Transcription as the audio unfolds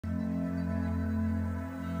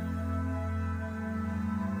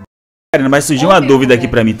Mas surgiu uma dúvida aqui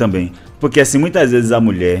pra mim também. Porque assim, muitas vezes a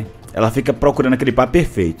mulher, ela fica procurando aquele par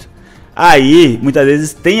perfeito. Aí, muitas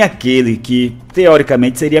vezes tem aquele que,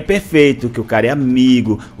 teoricamente, seria perfeito. Que o cara é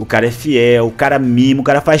amigo, o cara é fiel, o cara mima, o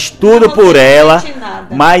cara faz tudo por ela.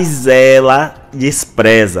 Mas ela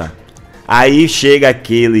despreza. Aí chega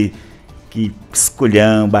aquele que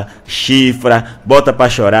esculhamba, chifra, bota pra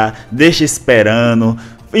chorar, deixa esperando.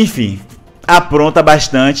 Enfim, apronta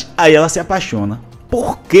bastante, aí ela se apaixona.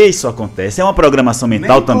 Por que isso acontece? É uma programação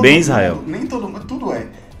mental também, Israel? Nem todo mundo, tudo é.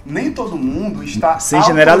 Nem todo mundo está sem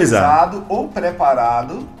generalizar, autorizado ou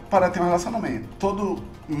preparado para ter um relacionamento.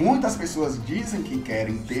 Muitas pessoas dizem que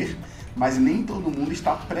querem ter, mas nem todo mundo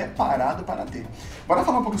está preparado para ter. Bora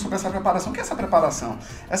falar um pouco sobre essa preparação. O que é essa preparação?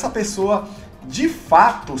 Essa pessoa, de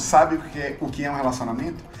fato, sabe o que é um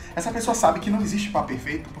relacionamento? Essa pessoa sabe que não existe par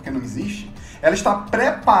perfeito, porque não existe. Ela está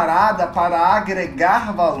preparada para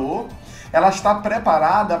agregar valor. Ela está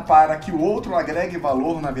preparada para que o outro agregue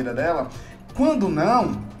valor na vida dela? Quando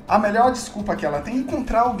não, a melhor desculpa que ela tem é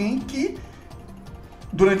encontrar alguém que,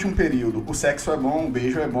 durante um período, o sexo é bom, o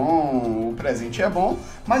beijo é bom, o presente é bom,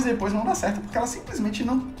 mas depois não dá certo, porque ela simplesmente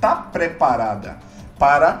não está preparada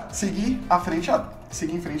para seguir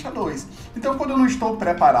em frente a dois. Então, quando eu não estou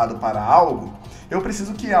preparado para algo, eu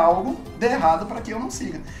preciso que algo dê errado para que eu não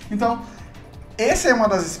siga. Então, essa é uma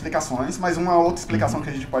das explicações, mas uma outra explicação que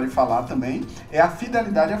a gente pode falar também é a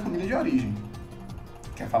fidelidade à família de origem.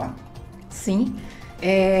 Quer falar? Sim.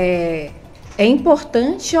 É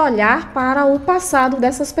importante olhar para o passado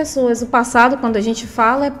dessas pessoas. O passado, quando a gente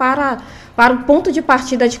fala, é para o ponto de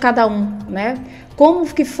partida de cada um, né? Como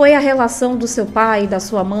que foi a relação do seu pai, da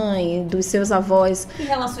sua mãe, dos seus avós. E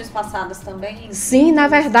relações passadas também? Sim, na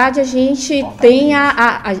verdade a gente tem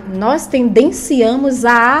nós tendenciamos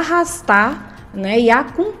a arrastar, né, e a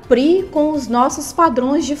cumprir com os nossos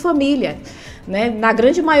padrões de família. Né? Na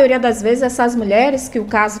grande maioria das vezes, essas mulheres, que o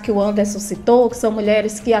caso que o Anderson citou, que são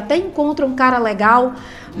mulheres que até encontram um cara legal,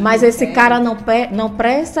 mas esse cara não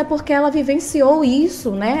presta, é porque ela vivenciou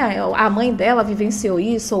isso, né? A mãe dela vivenciou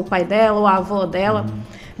isso, ou o pai dela, ou a avó dela,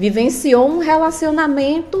 vivenciou um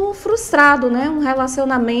relacionamento frustrado, né? Um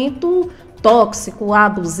relacionamento tóxico,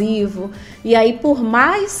 abusivo, e aí por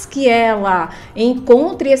mais que ela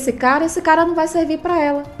encontre esse cara não vai servir para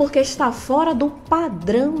ela, porque está fora do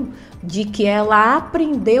padrão de que ela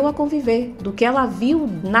aprendeu a conviver, do que ela viu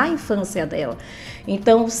na infância dela.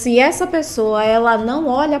 Então, se essa pessoa ela não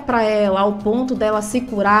olha para ela ao ponto dela se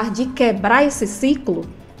curar, de quebrar esse ciclo,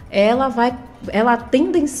 ela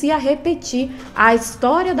tendencia a repetir a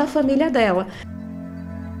história da família dela.